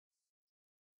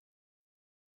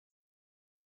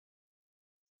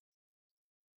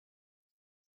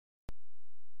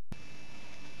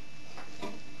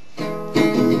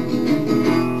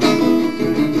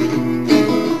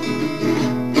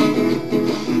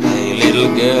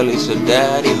Little girl, is your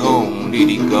daddy home? Did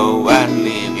he go and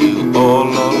leave you all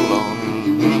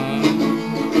alone?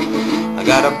 I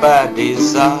got a bad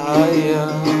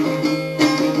desire.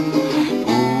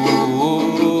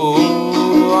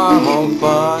 Ooh, I'm on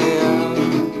fire.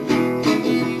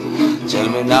 Tell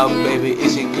me now, baby,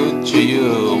 is he good to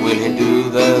you? Will he do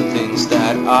the things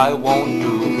that I won't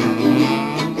do?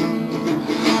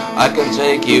 I can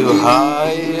take you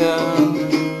higher.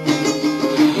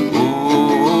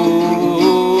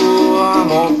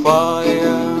 On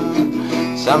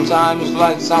fire. Sometimes it's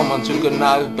like someone took a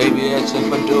knife, baby, it's a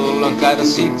fadool, and cut a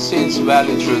 6-inch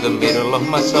valley through the middle of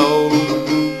my soul.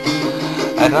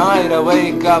 At night I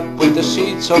wake up with the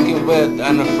sheets soaking wet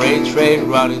and a freight train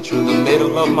running through the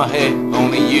middle of my head.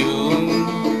 Only you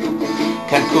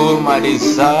can cool my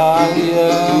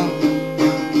desire.